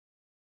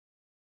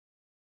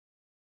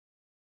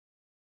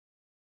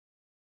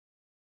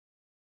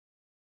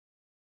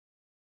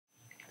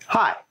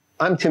Hi,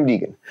 I'm Tim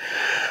Deegan.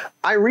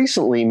 I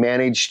recently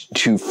managed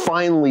to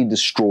finally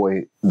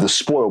destroy the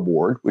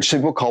spoilboard, which some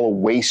people call a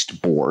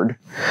wasteboard,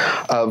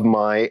 of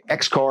my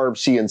XCarve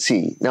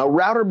CNC. Now,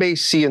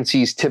 router-based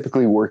CNCs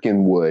typically work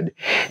in wood,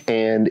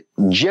 and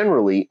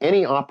generally,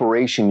 any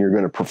operation you're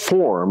going to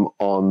perform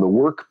on the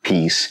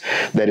workpiece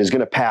that is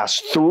going to pass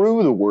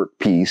through the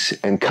workpiece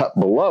and cut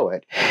below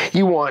it,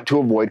 you want to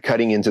avoid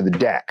cutting into the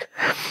deck.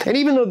 And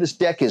even though this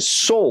deck is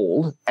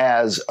sold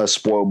as a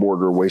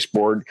spoilboard or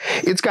wasteboard,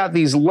 it's got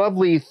these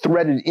lovely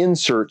threaded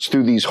inserts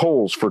through these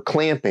holes for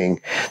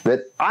clamping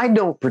that I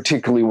don't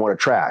particularly want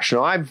to trash.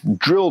 Now, I've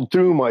drilled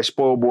through my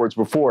spoilboards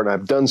before and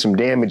I've done some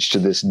damage to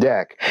this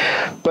deck,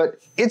 but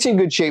it's in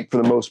good shape for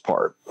the most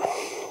part.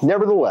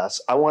 Nevertheless,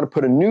 I want to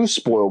put a new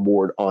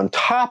spoilboard on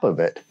top of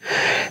it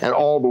and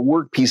all the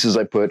work pieces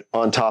I put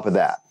on top of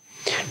that.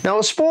 Now,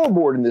 a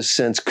spoilboard in this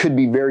sense could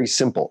be very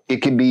simple.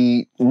 It could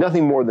be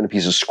nothing more than a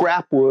piece of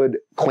scrap wood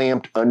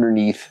clamped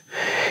underneath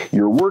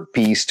your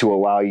workpiece to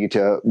allow you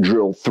to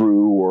drill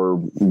through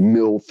or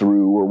mill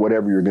through or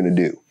whatever you're going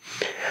to do.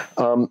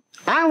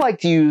 I like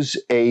to use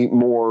a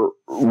more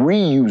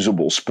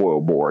reusable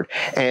spoilboard,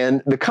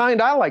 and the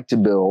kind I like to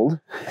build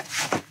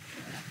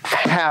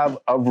have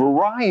a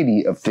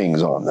variety of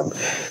things on them.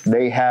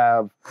 They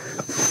have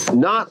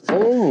not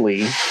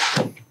only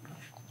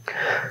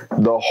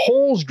the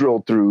holes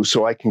drilled through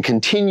so I can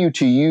continue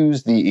to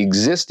use the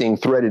existing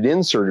threaded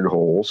inserted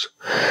holes.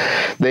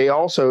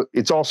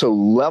 It's also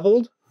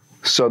leveled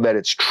so that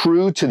it's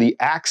true to the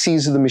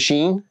axes of the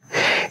machine.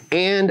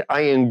 And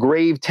I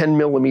engraved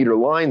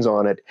 10mm lines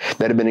on it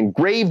that have been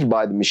engraved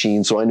by the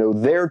machine so I know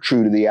they're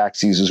true to the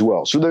axes as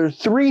well. So there are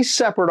three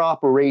separate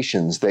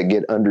operations that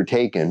get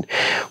undertaken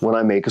when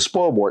I make a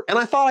spoilboard. And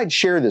I thought I'd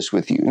share this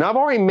with you. Now, I've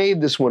already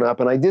made this one up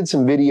and I did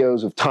some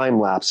videos of time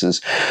lapses.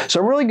 So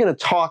I'm really going to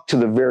talk to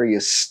the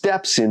various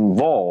steps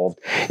involved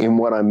in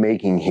what I'm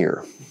making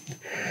here.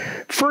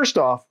 First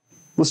off,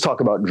 let's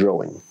talk about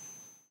drilling.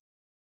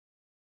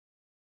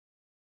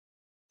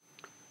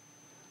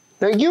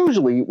 Now,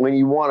 usually when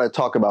you want to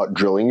talk about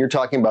drilling, you're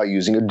talking about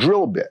using a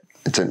drill bit.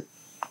 It's a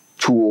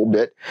tool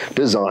bit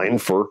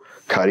designed for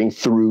cutting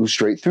through,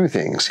 straight through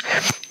things.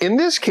 In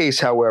this case,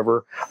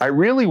 however, I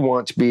really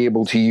want to be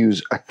able to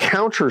use a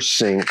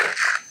countersink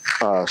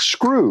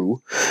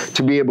screw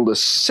to be able to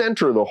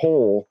center the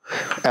hole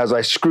as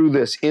I screw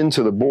this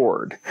into the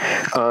board.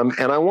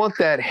 And I want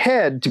that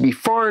head to be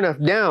far enough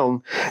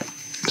down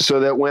so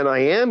that when I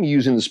am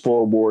using the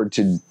spoilboard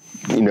to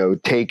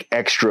take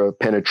extra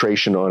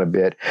penetration on a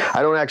bit,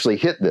 I don't actually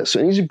hit this. So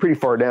it needs to be pretty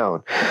far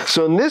down.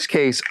 So in this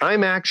case,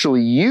 I'm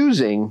actually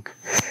using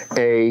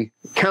a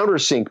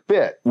countersink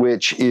bit,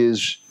 which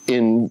is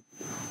in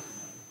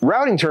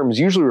routing terms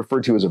usually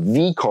referred to as a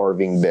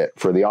V-carving bit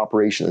for the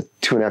operation, the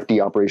 2.5D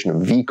operation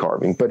of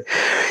V-carving. But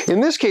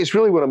in this case,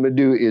 really what I'm going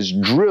to do is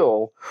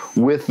drill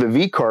with the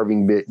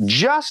V-carving bit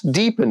just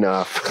deep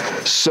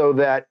enough so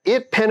that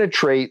it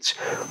penetrates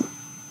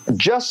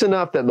just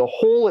enough that the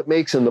hole it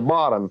makes in the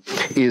bottom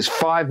is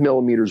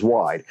 5mm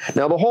wide.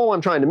 Now, the hole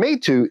I'm trying to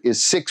make to is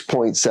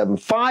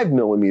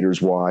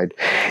 6.75mm wide,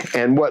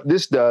 and what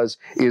this does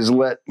is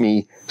let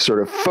me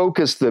sort of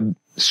focus the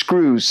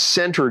screws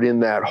centered in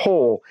that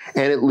hole,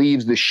 and it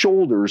leaves the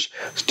shoulders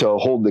to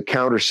hold the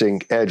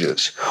countersink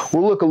edges.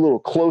 We'll look a little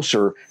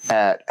closer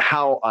at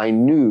how I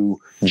knew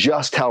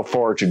just how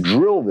far to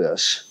drill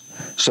this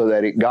so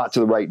that it got to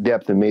the right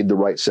depth and made the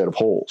right set of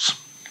holes.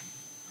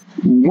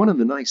 One of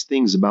the nice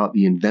things about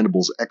the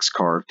Inventables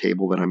XCarve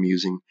table that I'm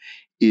using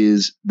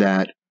is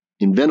that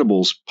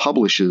Inventables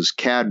publishes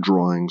CAD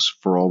drawings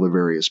for all the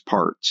various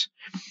parts.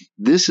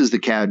 This is the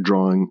CAD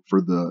drawing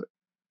for the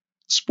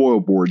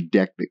spoilboard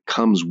deck that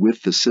comes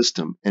with the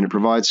system, and it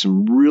provides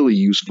some really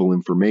useful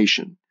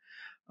information.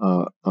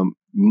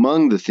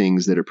 Among the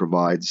things that it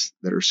provides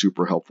that are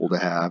super helpful to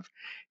have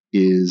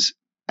is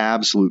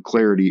absolute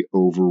clarity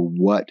over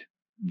what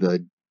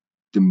the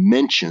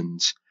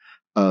dimensions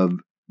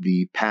of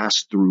the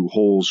pass-through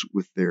holes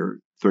with their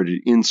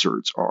threaded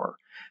inserts are.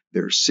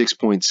 They're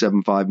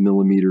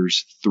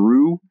 6.75mm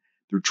through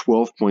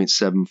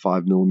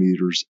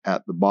 12.75mm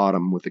at the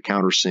bottom with the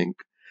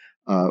countersink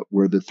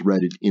where the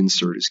threaded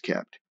insert is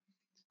kept.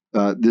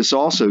 This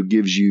also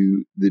gives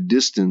you the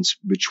distance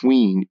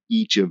between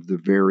each of the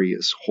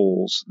various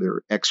holes,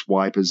 their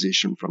XY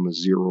position from a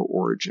zero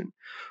origin,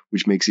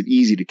 which makes it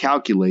easy to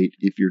calculate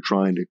if you're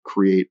trying to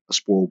create a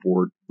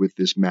spoilboard with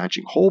this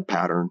matching hole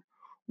pattern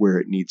where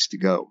it needs to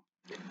go.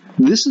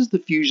 This is the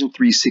Fusion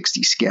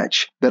 360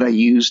 sketch that I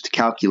used to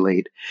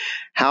calculate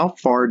how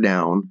far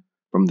down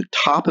from the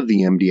top of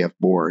the MDF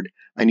board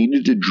I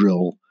needed to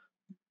drill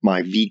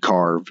my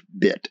V-carve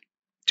bit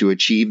to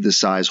achieve the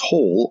size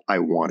hole I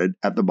wanted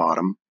at the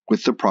bottom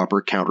with the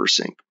proper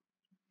countersink.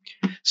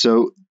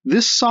 So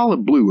this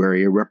solid blue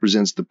area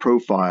represents the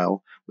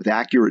profile with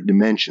accurate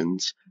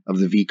dimensions of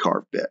the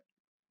V-carve bit.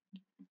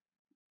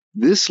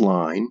 This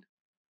line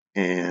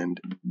and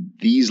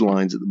these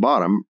lines at the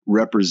bottom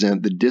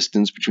represent the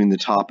distance between the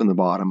top and the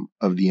bottom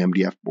of the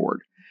MDF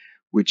board,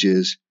 which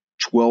is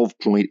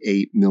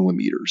 12.8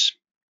 millimeters.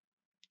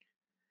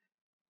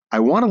 I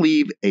want to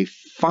leave a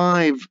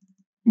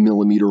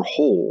 5mm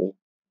hole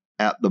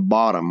at the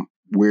bottom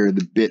where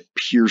the bit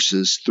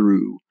pierces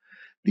through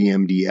the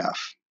MDF.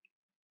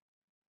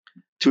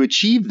 To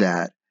achieve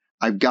that,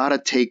 I've got to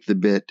take the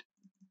bit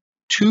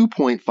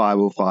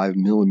 2.505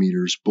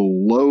 millimeters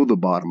below the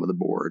bottom of the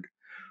board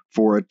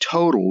for a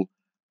total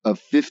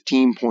of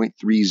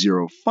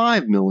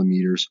 15.305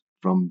 millimeters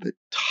from the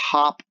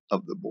top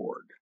of the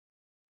board.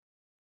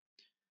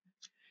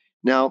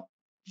 Now,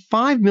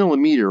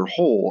 5mm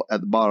hole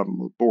at the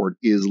bottom of the board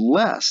is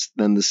less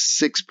than the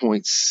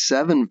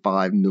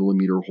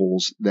 6.75mm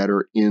holes that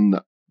are in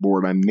the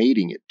board I'm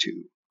mating it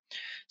to.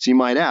 So you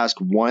might ask,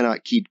 why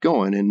not keep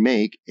going and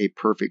make a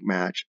perfect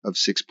match of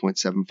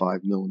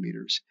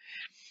 6.75mm?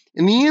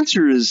 And the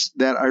answer is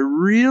that I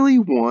really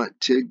want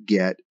to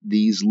get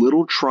these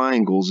little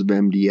triangles of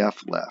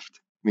MDF left.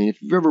 I mean,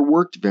 if you've ever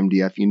worked with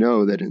MDF, you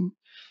know that in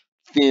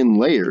thin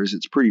layers,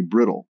 it's pretty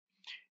brittle.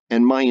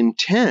 And my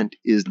intent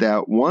is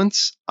that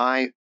once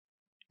I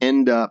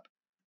end up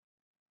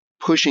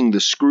pushing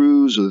the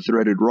screws or the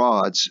threaded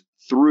rods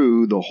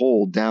through the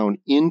hole down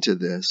into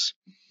this,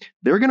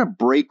 they're going to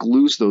break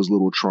loose those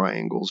little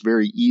triangles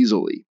very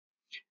easily.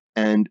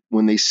 And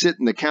when they sit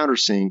in the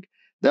countersink,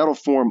 that'll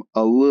form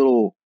a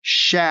little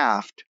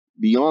shaft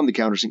beyond the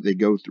countersink they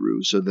go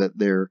through, so that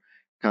they're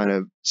kind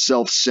of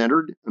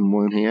self-centered on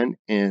one hand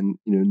and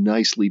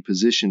nicely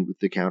positioned with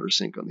the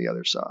countersink on the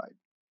other side.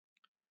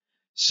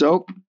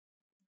 So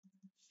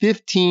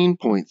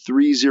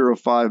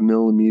 15.305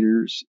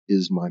 millimeters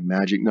is my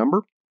magic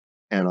number,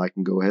 and I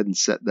can go ahead and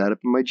set that up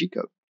in my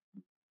Gcode.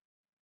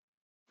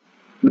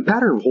 The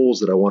pattern of holes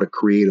that I want to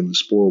create on the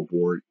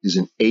Spoilboard is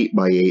an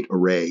 8x8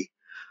 array.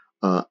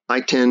 I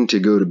tend to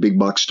go to big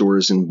box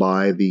stores and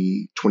buy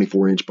the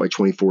 24-inch by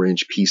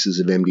 24-inch pieces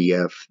of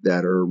MDF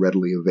that are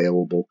readily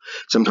available.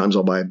 Sometimes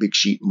I'll buy a big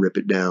sheet and rip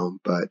it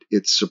down, but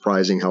it's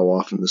surprising how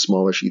often the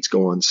smaller sheets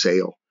go on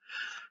sale.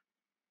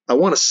 I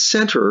want to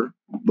center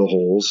the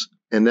holes,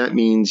 and that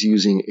means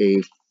using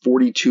a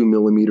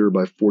 42mm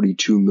by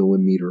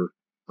 42mm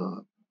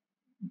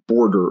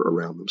border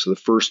around them. So the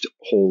first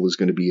hole is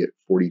going to be at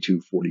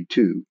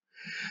 42-42.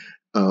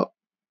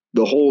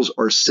 The holes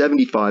are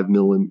 75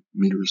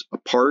 millimeters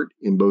apart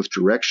in both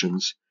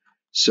directions.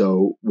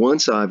 So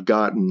once I've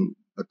gotten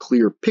a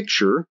clear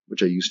picture,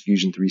 which I use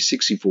Fusion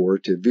 360 for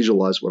to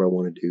visualize what I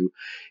want to do,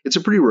 it's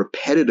a pretty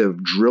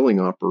repetitive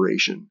drilling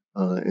operation.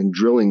 And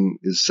drilling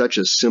is such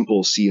a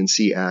simple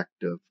CNC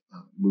act of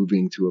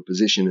moving to a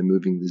position and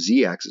moving the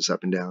Z-axis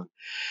up and down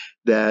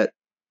that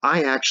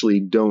I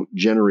actually don't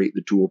generate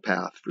the tool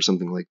path for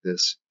something like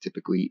this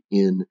typically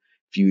in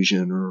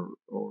Fusion or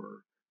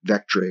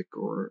Vectric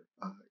or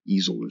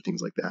easel or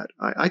things like that.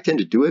 I tend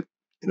to do it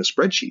in a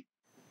spreadsheet.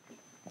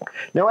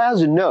 Now,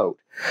 as a note,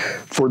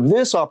 for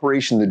this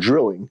operation, the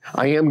drilling,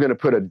 I am going to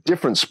put a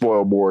different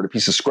Spoilboard, a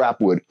piece of scrap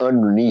wood,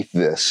 underneath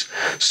this,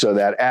 so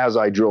that as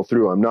I drill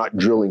through, I'm not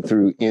drilling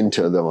through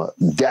into the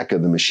deck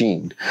of the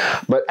machine.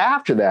 But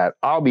after that,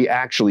 I'll be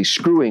actually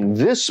screwing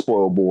this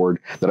Spoilboard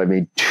that I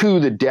made to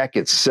the deck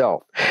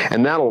itself,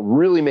 and that'll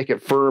really make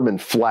it firm and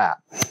flat.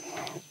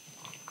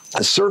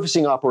 The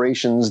surfacing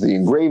operations, the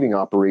engraving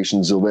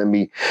operations will then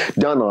be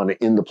done on it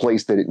in the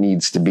place that it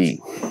needs to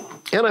be.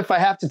 And if I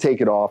have to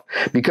take it off,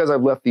 because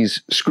I've left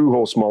these screw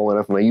holes small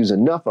enough and I use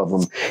enough of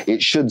them,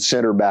 it should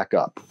center back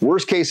up.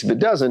 Worst case, if it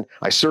doesn't,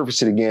 I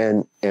surface it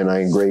again and I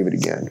engrave it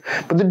again.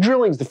 But the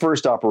drilling is the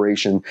first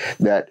operation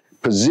that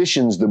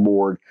positions the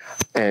board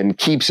and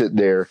keeps it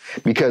there,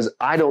 because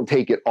I don't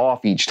take it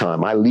off each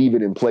time. I leave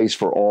it in place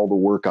for all the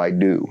work I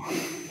do.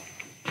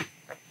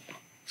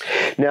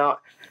 Now,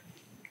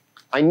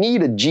 I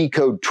need a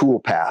Gcode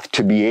toolpath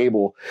to be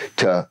able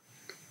to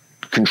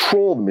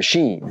control the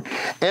machine.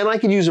 And I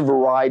could use a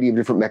variety of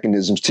different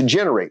mechanisms to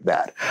generate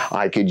that.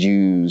 I could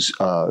use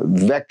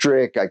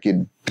Vectric, I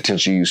could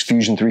potentially use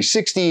Fusion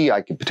 360,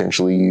 I could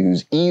potentially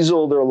use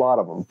easel, there are a lot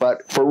of them.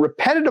 But for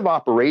repetitive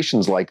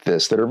operations like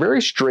this that are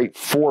very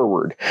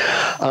straightforward,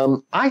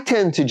 I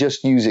tend to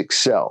just use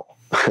Excel.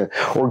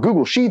 Or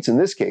Google Sheets in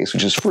this case,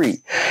 which is free.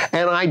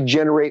 And I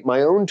generate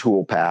my own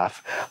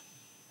toolpath.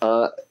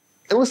 And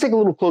let's take a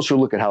little closer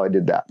look at how I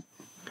did that.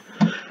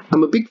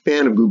 I'm a big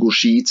fan of Google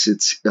Sheets.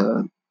 It's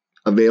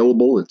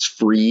available, it's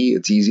free,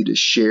 it's easy to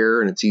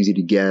share, and it's easy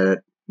to get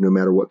no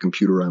matter what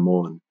computer I'm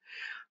on.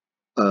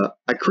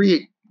 I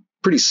create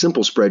pretty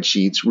simple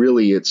spreadsheets.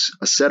 Really, it's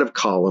a set of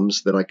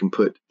columns that I can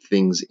put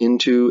things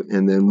into,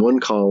 and then one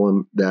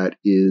column that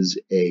is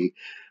a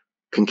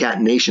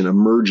concatenation, a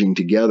merging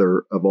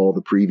together of all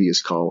the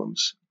previous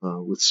columns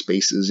with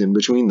spaces in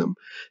between them,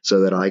 so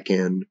that I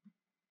can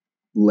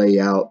lay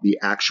out the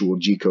actual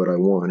G-code I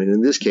want. And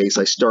in this case,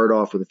 I start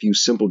off with a few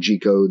simple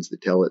G-codes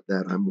that tell it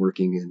that I'm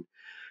working in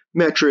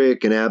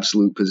metric and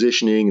absolute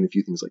positioning and a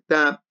few things like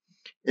that.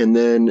 And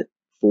then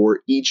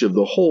for each of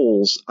the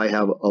holes, I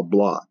have a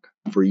block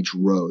for each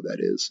row, that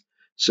is.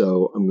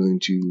 So I'm going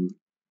to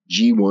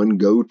G1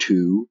 go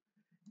to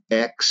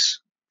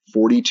X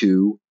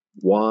 42,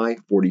 Y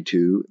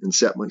 42, and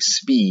set my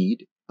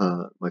speed,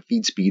 my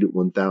feed speed at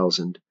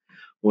 1000.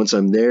 Once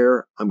I'm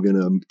there, I'm going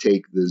to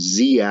take the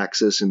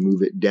Z-axis and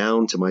move it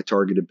down to my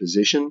targeted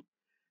position,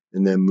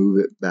 and then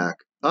move it back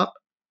up,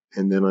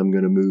 and then I'm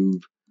going to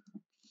move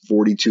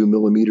 42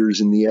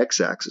 millimeters in the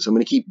X-axis. I'm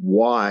going to keep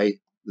Y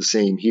the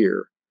same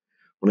here.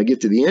 When I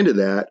get to the end of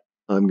that,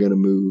 I'm going to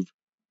move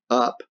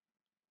up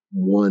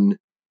one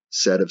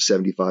set of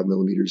 75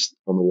 millimeters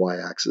on the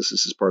Y-axis.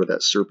 This is part of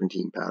that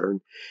serpentine pattern,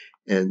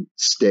 and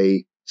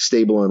stay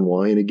stable on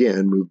Y, and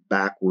again, move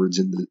backwards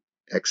in the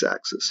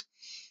X-axis.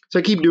 So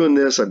I keep doing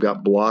this. I've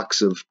got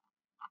blocks of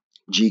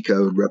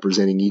G-code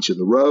representing each of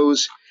the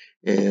rows,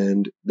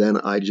 and then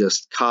I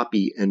just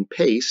copy and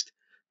paste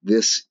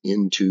this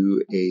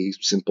into a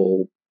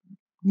simple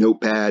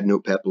Notepad,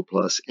 Notepad++,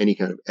 any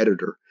kind of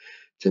editor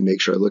to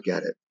make sure I look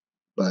at it.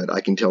 But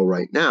I can tell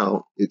right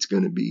now it's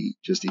going to be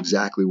just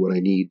exactly what I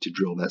need to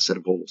drill that set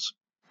of holes.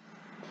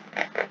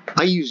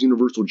 I use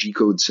Universal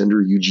Gcode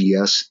Sender,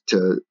 UGS,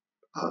 to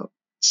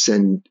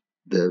send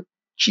the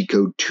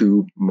G-code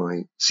to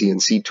my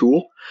CNC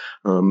tool,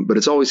 but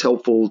it's always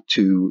helpful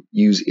to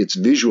use its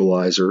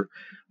visualizer,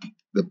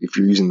 if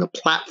you're using the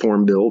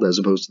platform build as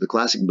opposed to the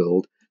classic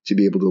build, to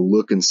be able to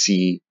look and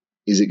see,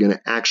 is it going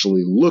to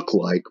actually look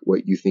like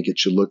what you think it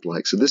should look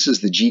like? So this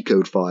is the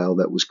G-code file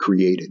that was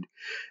created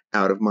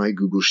out of my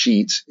Google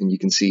Sheets, and you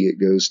can see it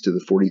goes to the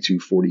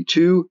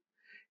 4242.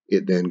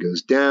 It then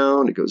goes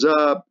down, it goes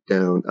up,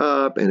 down,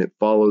 up, and it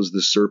follows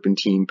the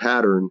serpentine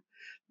pattern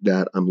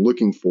that I'm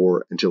looking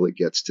for until it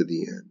gets to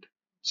the end.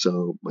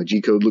 So my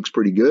G-code looks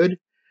pretty good.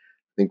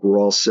 I think we're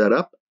all set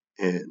up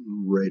and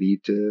ready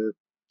to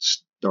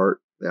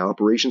start the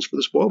operations for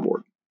the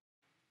Spoilboard.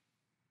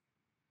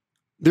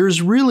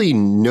 There's really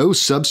no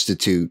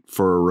substitute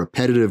for a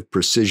repetitive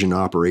precision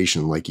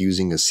operation like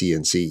using a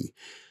CNC.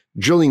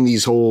 Drilling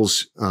these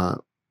holes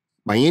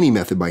by any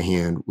method by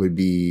hand would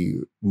be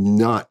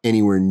not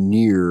anywhere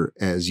near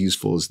as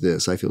useful as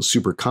this. I feel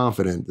super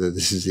confident that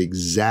this is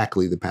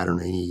exactly the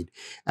pattern I need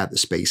at the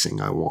spacing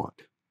I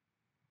want.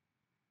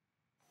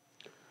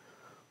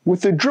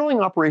 With the drilling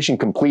operation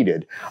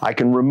completed, I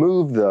can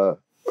remove the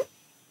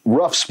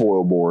rough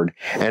Spoilboard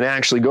and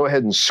actually go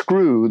ahead and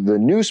screw the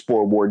new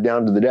Spoilboard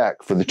down to the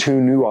deck for the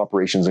two new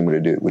operations I'm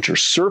going to do, which are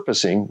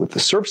surfacing with the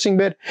surfacing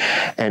bit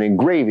and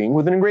engraving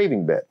with an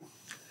engraving bit.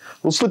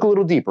 Let's look a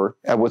little deeper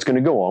at what's going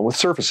to go on with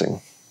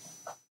surfacing.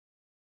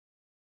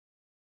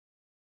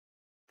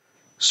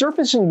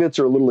 Surfacing bits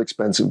are a little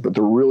expensive, but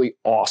they're really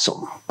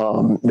awesome.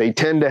 They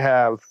tend to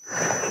have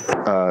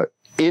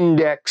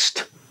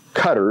indexed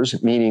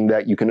cutters, meaning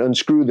that you can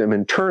unscrew them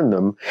and turn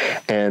them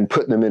and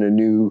put them in a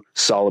new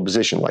solid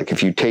position. Like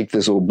if you take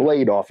this little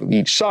blade off of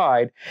each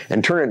side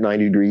and turn it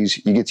 90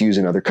 degrees, you get to use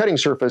another cutting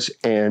surface,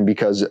 and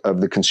because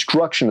of the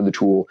construction of the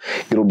tool,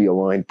 it'll be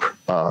aligned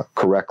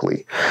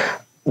correctly.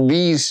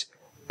 These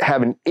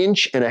have 1.5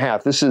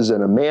 inches. This is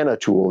an Amana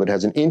tool that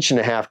has 1.5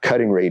 inches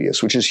cutting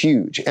radius, which is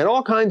huge. And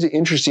all kinds of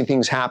interesting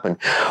things happen.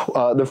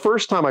 The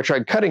first time I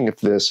tried cutting with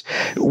this,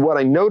 what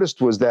I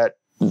noticed was that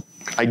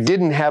I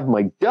didn't have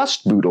my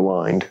dust boot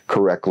aligned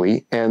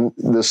correctly, and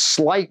the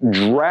slight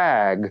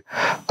drag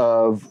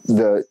of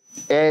the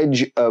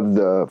edge of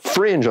the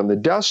fringe on the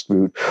dust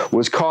boot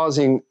was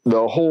causing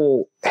the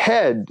whole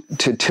head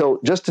to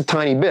tilt just a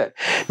tiny bit.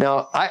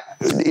 Now,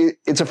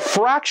 it's a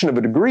fraction of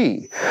a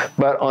degree,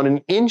 but on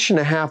 1.5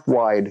 inches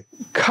wide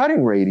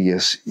cutting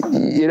radius,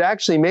 it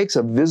actually makes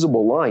a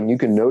visible line. You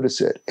can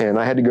notice it. And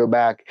I had to go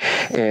back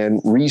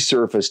and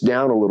resurface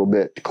down a little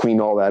bit to clean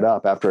all that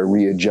up after I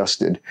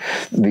readjusted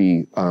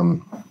the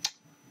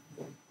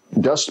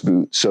dust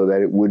boot so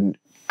that it wouldn't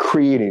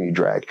create any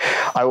drag.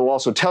 I will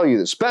also tell you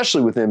that,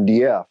 especially with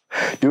MDF,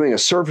 doing a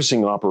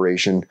surfacing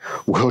operation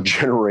will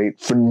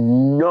generate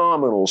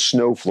phenomenal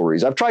snow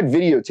flurries. I've tried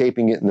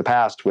videotaping it in the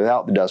past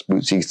without the dust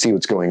boot so you can see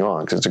what's going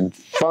on, because it's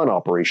a fun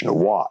operation to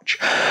watch.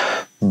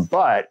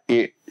 But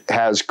it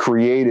has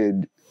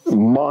created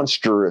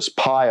monstrous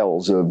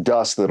piles of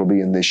dust that'll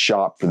be in this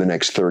shop for the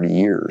next 30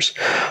 years.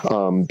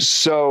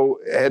 So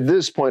at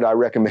this point, I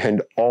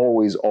recommend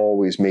always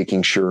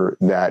making sure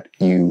that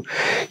you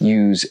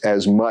use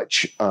as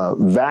much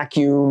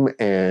vacuum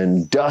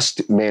and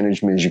dust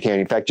management as you can.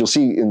 In fact, you'll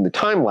see in the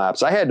time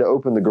lapse, I had to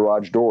open the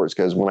garage doors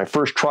because when I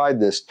first tried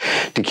this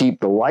to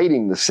keep the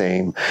lighting the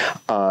same,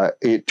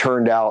 it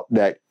turned out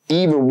that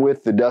even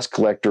with the dust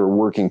collector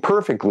working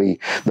perfectly,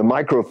 the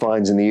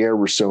microfines in the air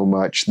were so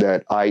much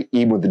that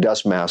even with the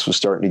dust mask, was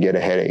starting to get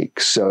a headache.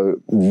 So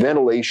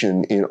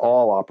ventilation in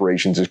all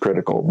operations is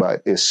critical,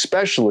 but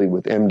especially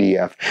with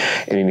MDF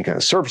and any kind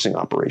of surfacing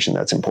operation,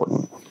 that's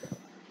important.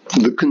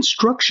 The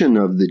construction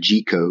of the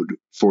G-code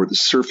for the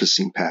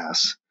surfacing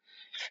pass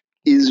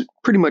is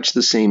pretty much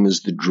the same as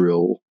the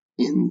drill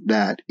in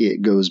that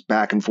it goes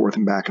back and forth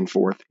and back and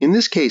forth. In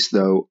this case,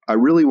 though, I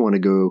really want to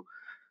go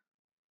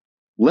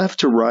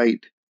left to right,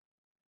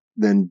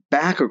 then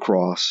back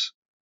across,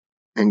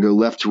 and go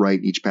left to right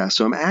each pass.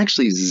 So I'm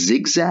actually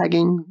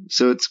zigzagging.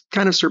 So it's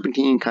kind of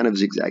serpentine, kind of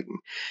zigzagging.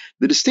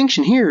 The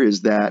distinction here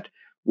is that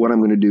what I'm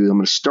going to do, I'm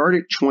going to start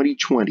at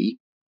 20/20,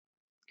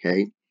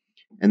 okay?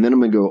 And then I'm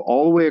going to go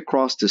all the way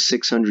across to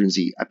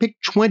 600Z. I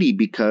picked 20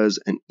 because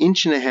an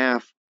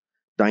 1.5"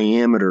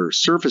 diameter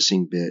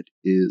surfacing bit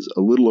is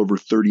a little over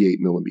 38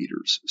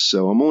 millimeters.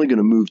 So I'm only going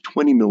to move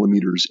 20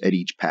 millimeters at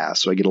each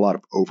pass, so I get a lot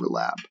of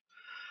overlap.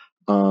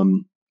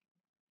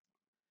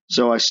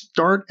 So I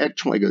start at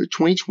 20, I go to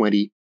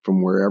 2020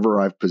 from wherever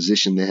I've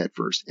positioned the head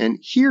first. And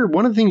here,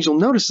 one of the things you'll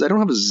notice is I don't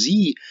have a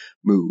Z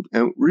move.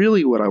 And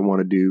really what I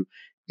want to do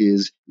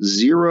is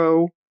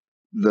zero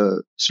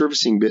the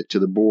surfacing bit to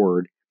the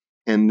board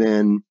and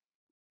then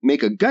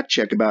make a gut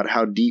check about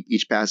how deep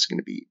each pass is going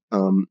to be.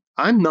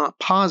 I'm not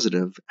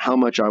positive how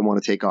much I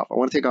want to take off. I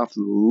want to take off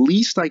the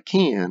least I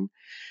can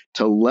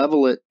to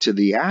level it to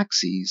the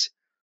axes,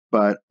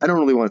 but I don't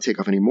really want to take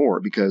off any more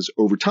because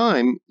over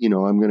time,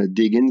 I'm going to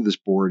dig into this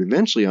board.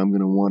 Eventually, I'm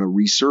going to want to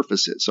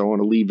resurface it. So I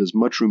want to leave as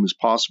much room as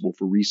possible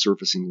for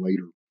resurfacing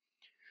later.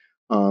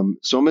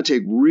 So I'm going to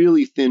take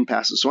really thin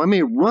passes. So I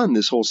may run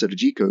this whole set of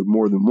G-code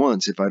more than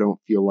once if I don't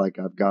feel like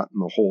I've gotten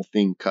the whole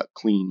thing cut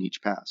clean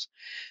each pass.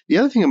 The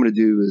other thing I'm going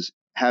to do is,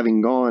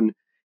 having gone,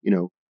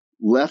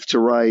 left to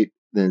right,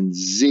 then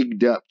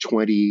zigged up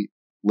 20,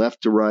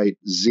 left to right,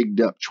 zigged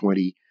up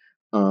 20,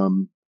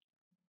 I'm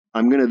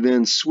going to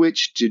then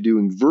switch to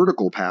doing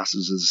vertical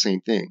passes as the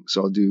same thing.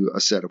 So I'll do a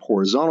set of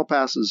horizontal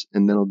passes,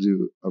 and then I'll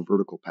do a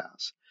vertical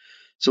pass.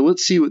 So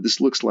let's see what this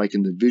looks like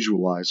in the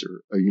visualizer,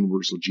 a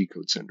Universal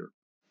Gcode Sender.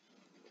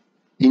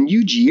 In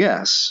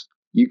UGS,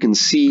 you can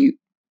see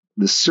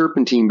the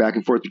serpentine back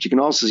and forth, but you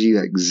can also see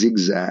that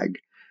zigzag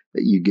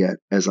that you get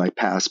as I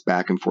pass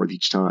back and forth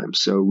each time.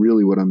 So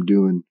really what I'm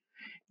doing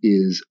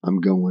is I'm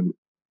going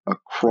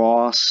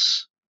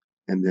across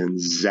and then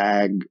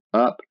zag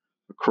up,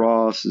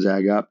 across,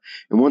 zag up.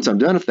 And once I'm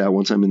done with that,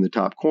 once I'm in the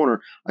top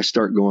corner, I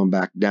start going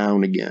back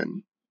down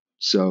again.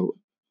 So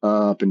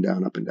up and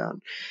down,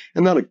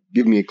 and that'll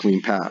give me a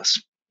clean pass.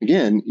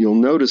 Again, you'll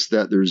notice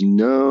that there's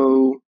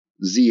no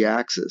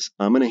Z-axis.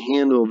 I'm going to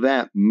handle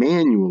that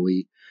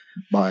manually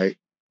by,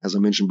 as I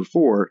mentioned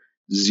before,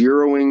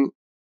 zeroing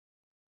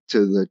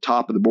to the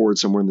top of the board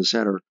somewhere in the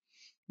center,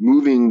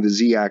 moving the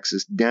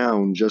Z-axis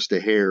down just a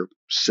hair,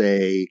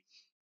 say,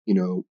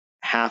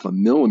 half a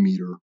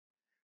millimeter,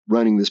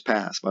 running this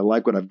pass. If I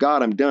like what I've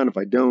got, I'm done. If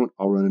I don't,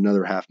 I'll run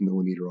another half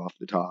millimeter off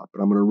the top.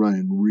 But I'm going to run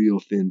in real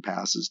thin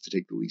passes to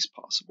take the least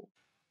possible.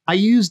 I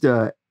used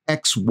a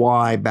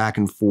XY back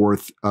and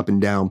forth, up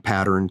and down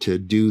pattern to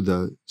do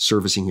the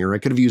surfacing here. I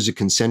could have used a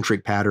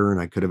concentric pattern.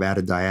 I could have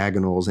added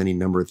diagonals, any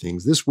number of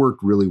things. This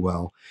worked really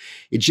well.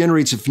 It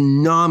generates a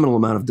phenomenal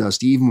amount of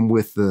dust, even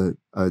with the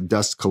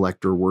dust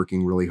collector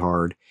working really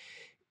hard.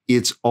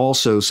 It's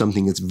also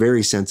something that's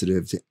very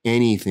sensitive to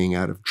anything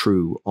out of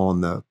true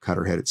on the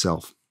cutter head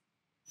itself.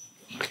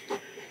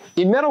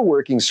 In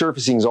metalworking,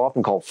 surfacing is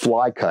often called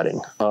fly cutting.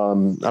 I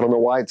don't know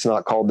why it's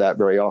not called that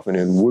very often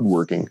in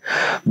woodworking,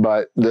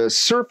 but the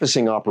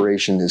surfacing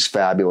operation is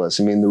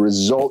fabulous. I mean, the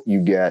result you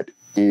get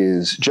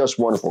is just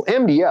wonderful.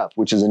 MDF,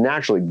 which is a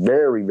naturally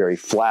very, very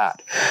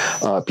flat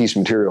piece of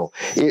material,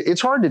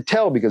 it's hard to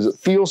tell because it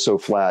feels so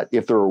flat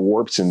if there are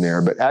warps in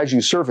there, but as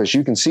you surface,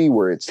 you can see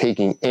where it's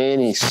taking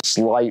any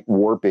slight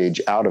warpage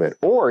out of it.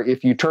 Or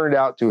if you turned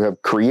out to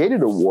have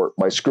created a warp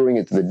by screwing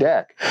it to the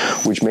deck,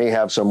 which may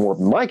have some warp.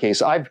 In my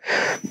case, I've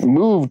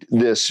moved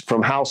this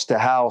from house to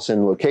house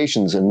and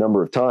locations a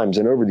number of times,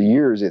 and over the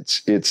years,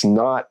 it's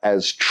not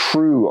as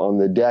true on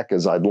the deck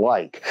as I'd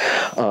like.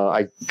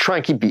 I try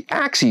and keep the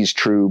axes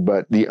true,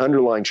 but the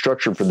underlying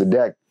structure for the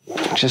deck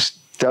just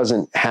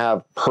doesn't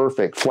have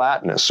perfect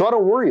flatness. So I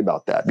don't worry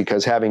about that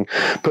because having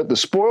put the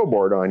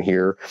Spoilboard on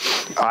here,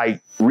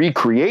 I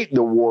recreate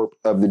the warp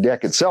of the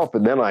deck itself,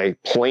 but then I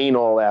plane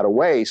all that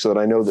away so that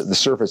I know that the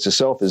surface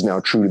itself is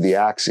now true to the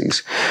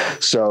axes.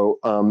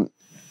 So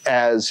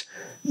as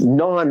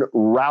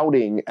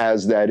non-routing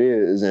as that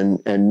is,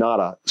 and not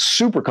a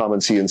super common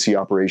CNC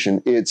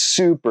operation, it's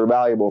super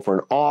valuable for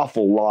an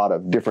awful lot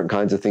of different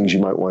kinds of things you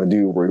might want to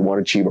do where you want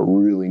to achieve a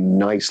really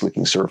nice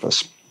looking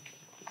surface.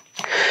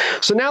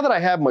 So now that I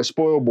have my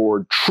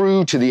Spoilboard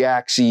true to the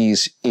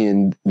axes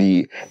in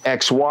the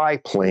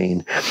XY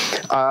plane,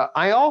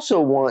 I also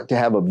want to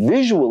have a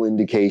visual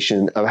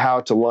indication of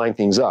how to line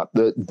things up.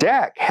 The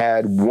deck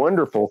had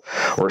wonderful,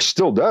 or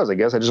still does, I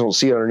guess, I just don't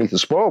see it underneath the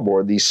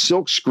Spoilboard, these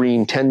silk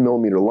screen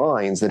 10mm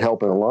lines that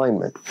help in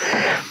alignment.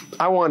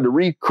 I wanted to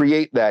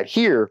recreate that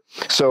here,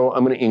 so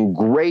I'm going to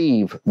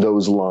engrave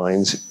those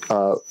lines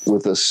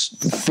with a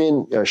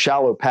thin,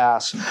 shallow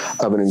pass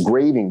of an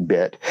engraving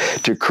bit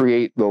to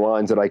create the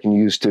lines that I can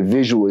use to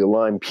visually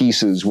align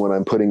pieces when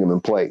I'm putting them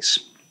in place.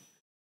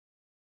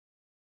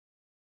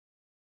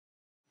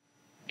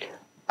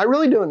 I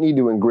really don't need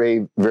to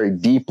engrave very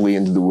deeply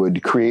into the wood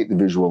to create the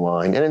visual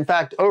line. And in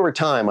fact, over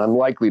time, I'm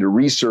likely to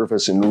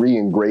resurface and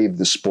re-engrave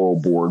the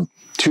Spoilboard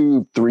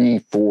 2, 3,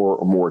 4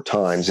 or more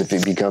times if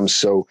it becomes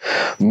so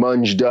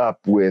munged up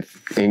with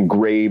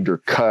engraved or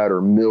cut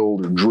or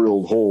milled or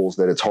drilled holes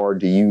that it's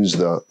hard to use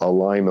the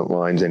alignment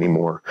lines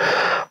anymore.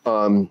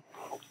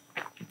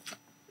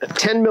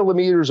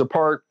 10mm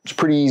apart, it's a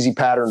pretty easy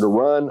pattern to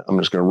run. I'm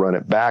just going to run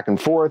it back and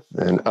forth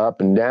and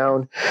up and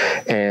down,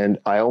 and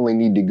I only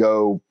need to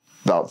go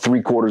about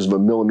 3/4 of a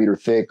millimeter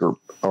thick or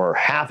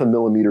 1/2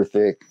 millimeter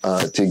thick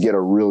to get a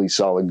really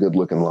solid, good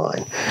looking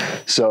line.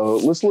 So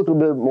let's look a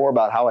little bit more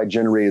about how I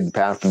generated the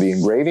path for the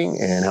engraving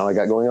and how I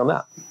got going on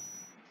that.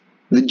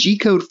 The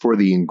G-code for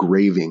the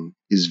engraving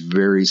is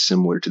very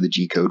similar to the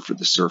G-code for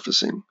the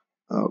surfacing.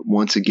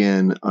 Once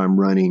again, I'm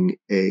running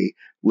a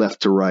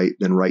left to right,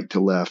 then right to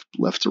left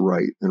to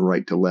right, then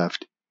right to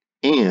left,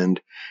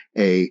 and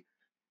a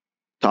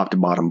top to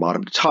bottom,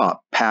 bottom to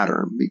top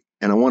pattern.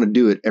 And I want to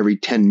do it every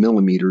 10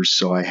 millimeters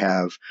so I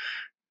have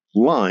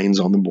lines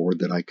on the board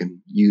that I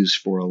can use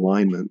for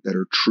alignment that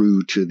are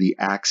true to the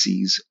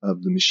axes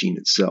of the machine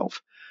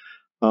itself.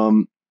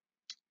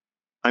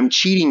 I'm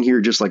cheating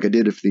here just like I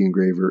did with the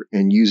engraver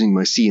and using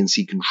my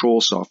CNC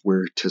control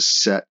software to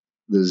set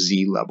the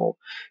Z level.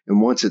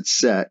 And once it's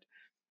set,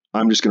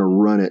 I'm just going to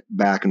run it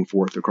back and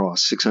forth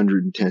across.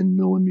 610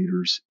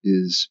 millimeters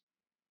is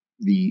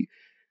the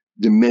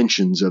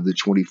dimensions of the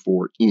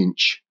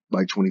 24-inch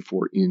by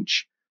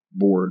 24-inch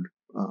board,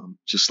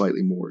 just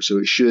slightly more. So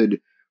it should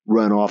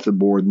run off the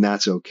board, and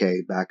that's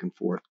okay, back and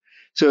forth.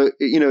 So,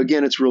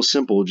 again, it's real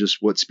simple, just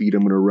what speed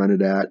I'm going to run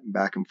it at,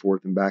 back and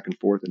forth and back and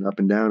forth and up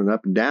and down and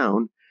up and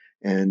down.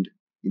 And,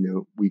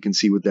 we can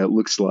see what that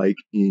looks like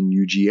in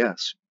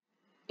UGS.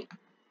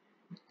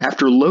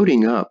 After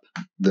loading up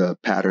the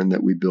pattern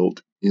that we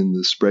built in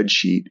the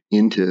spreadsheet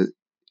into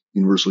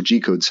Universal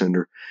Gcode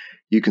Sender,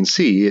 you can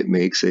see it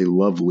makes a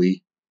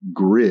lovely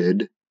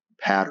grid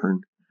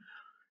pattern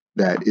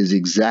that is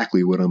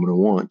exactly what I'm going to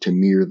want to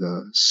mirror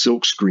the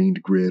silk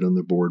screened grid on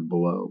the board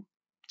below.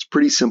 It's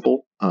pretty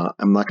simple.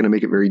 I'm not going to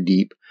make it very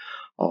deep.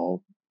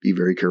 I'll be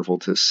very careful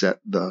to set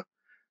the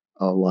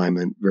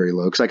alignment very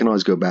low because I can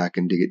always go back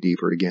and dig it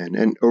deeper again.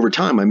 And over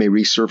time, I may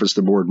resurface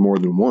the board more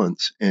than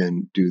once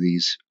and do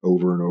these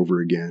over and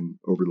over again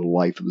over the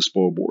life of the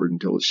Spoilboard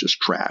until it's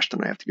just trashed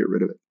and I have to get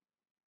rid of it.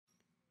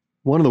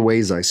 One of the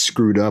ways I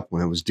screwed up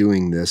when I was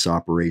doing this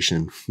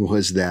operation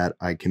was that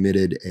I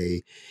committed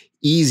a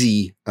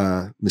easy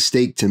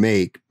mistake to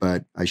make,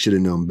 but I should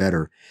have known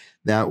better.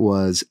 That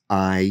was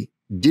I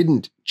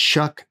didn't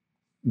chuck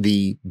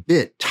the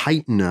bit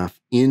tight enough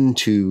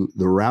into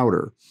the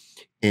router.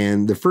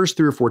 And the first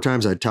 3 or 4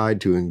 times I tried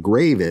to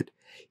engrave it,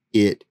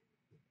 it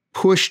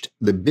pushed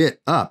the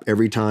bit up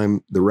every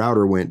time the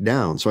router went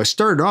down. So I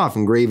started off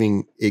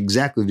engraving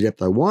exactly the depth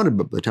I wanted,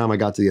 but by the time I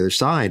got to the other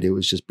side, it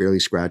was just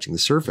barely scratching the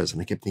surface.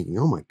 And I kept thinking,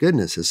 oh my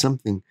goodness, has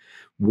something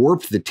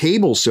warped the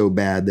table so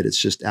bad that it's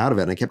just out of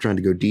it? And I kept trying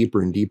to go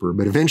deeper and deeper.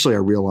 But eventually I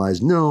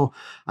realized, no,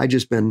 I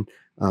just been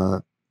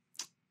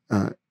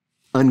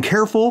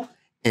uncareful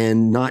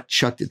and not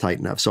chucked it tight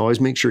enough. So always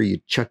make sure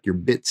you chuck your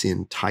bits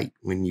in tight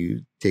when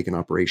you take an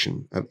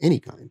operation of any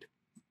kind.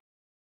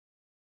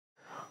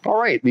 All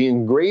right, the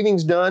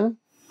engraving's done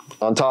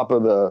on top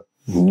of the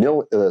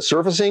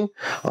surfacing,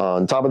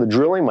 on top of the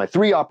drilling. My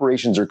 3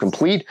 operations are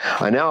complete.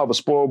 I now have a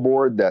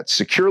Spoilboard that's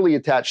securely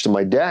attached to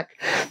my deck,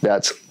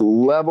 that's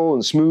level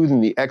and smooth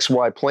in the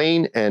XY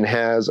plane, and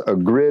has a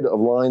grid of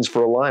lines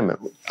for alignment.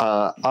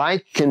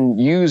 I can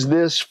use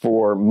this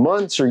for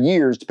months or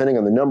years, depending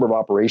on the number of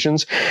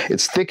operations.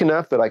 It's thick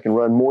enough that I can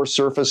run more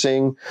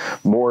surfacing,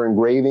 more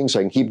engraving, so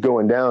I can keep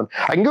going down.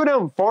 I can go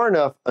down far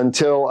enough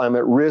until I'm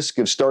at risk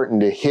of starting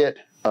to hit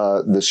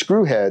the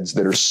screw heads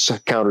that are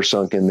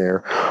countersunk in there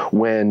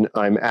when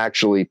I'm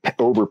actually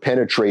over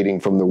penetrating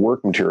from the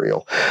work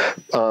material.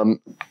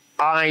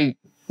 I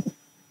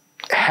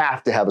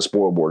have to have a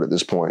Spoilboard at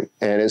this point.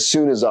 And as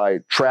soon as I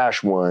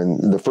trash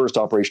one, the first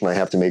operation I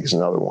have to make is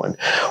another one.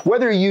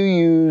 Whether you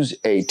use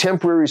a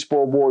temporary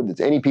Spoilboard that's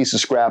any piece of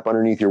scrap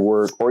underneath your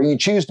work, or you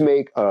choose to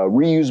make a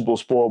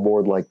reusable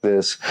Spoilboard like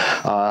this,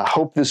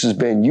 hope this has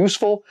been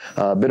useful.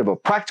 A bit of a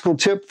practical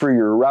tip for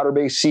your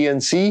router-based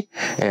CNC.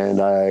 And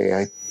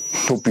I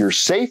hope you're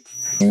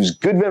safe, use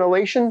good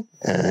ventilation,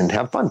 and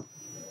have fun.